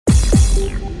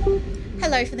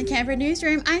Hello from the Canberra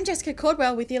newsroom, I'm Jessica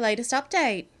Cordwell with your latest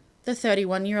update. The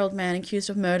 31-year-old man accused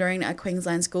of murdering a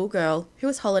Queensland schoolgirl who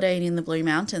was holidaying in the Blue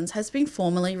Mountains has been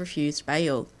formally refused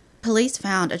bail. Police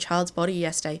found a child's body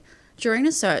yesterday during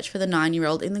a search for the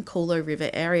 9-year-old in the Cooloo River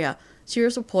area. She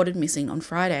was reported missing on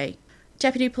Friday.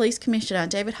 Deputy Police Commissioner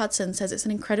David Hudson says it's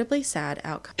an incredibly sad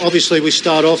outcome. Obviously we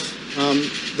start off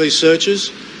these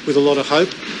searches with a lot of hope,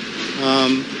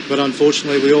 but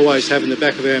unfortunately we always have in the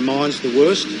back of our minds the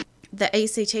worst. The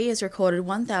ACT has recorded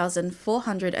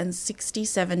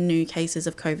 1,467 new cases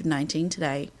of COVID-19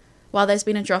 today. While there's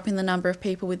been a drop in the number of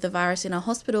people with the virus in our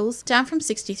hospitals, down from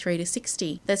 63 to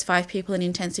 60, there's 5 people in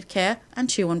intensive care and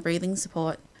 2 on breathing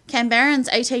support. Canberrans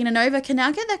 18 and over can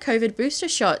now get their COVID booster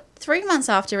shot 3 months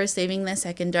after receiving their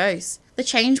second dose. The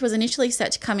change was initially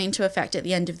set to come into effect at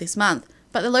the end of this month,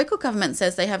 but the local government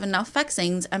says they have enough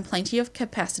vaccines and plenty of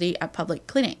capacity at public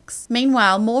clinics.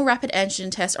 Meanwhile, more rapid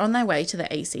antigen tests are on their way to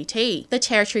the ACT. The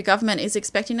Territory government is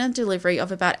expecting a delivery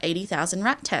of about 80,000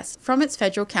 RAT tests from its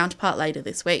federal counterpart later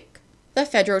this week. The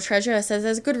Federal Treasurer says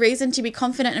there's good reason to be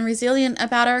confident and resilient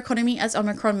about our economy as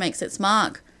Omicron makes its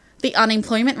mark. The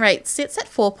unemployment rate sits at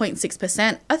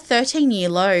 4.6%, a 13-year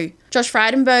low. Josh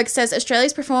Frydenberg says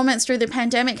Australia's performance through the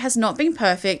pandemic has not been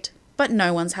perfect, but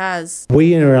no one's has.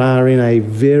 We are in a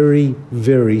very,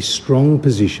 very strong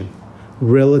position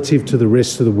relative to the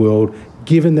rest of the world,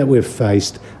 given that we've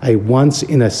faced a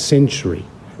once-in-a-century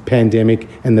pandemic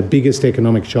and the biggest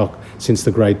economic shock since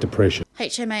the Great Depression.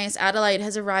 HMAS Adelaide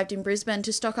has arrived in Brisbane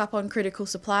to stock up on critical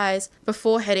supplies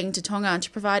before heading to Tonga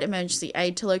to provide emergency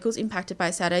aid to locals impacted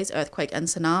by Saturday's earthquake and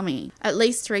tsunami. At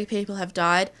least 3 people have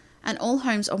died, and all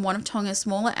homes on one of Tonga's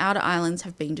smaller outer islands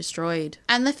have been destroyed.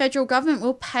 And the federal government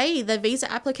will pay the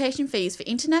visa application fees for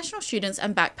international students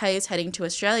and backpayers heading to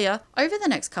Australia over the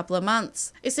next couple of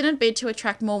months. It's in a bid to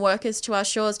attract more workers to our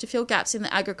shores to fill gaps in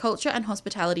the agriculture and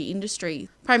hospitality industry.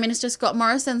 Prime Minister Scott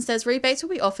Morrison says rebates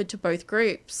will be offered to both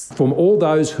groups. From all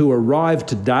those who arrive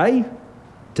today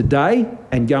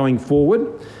and going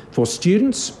forward, for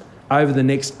students over the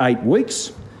next 8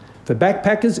 weeks, for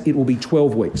backpackers, it will be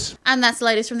 12 weeks. And that's the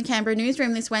latest from the Canberra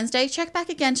newsroom this Wednesday. Check back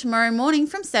again tomorrow morning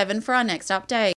from 7 for our next update.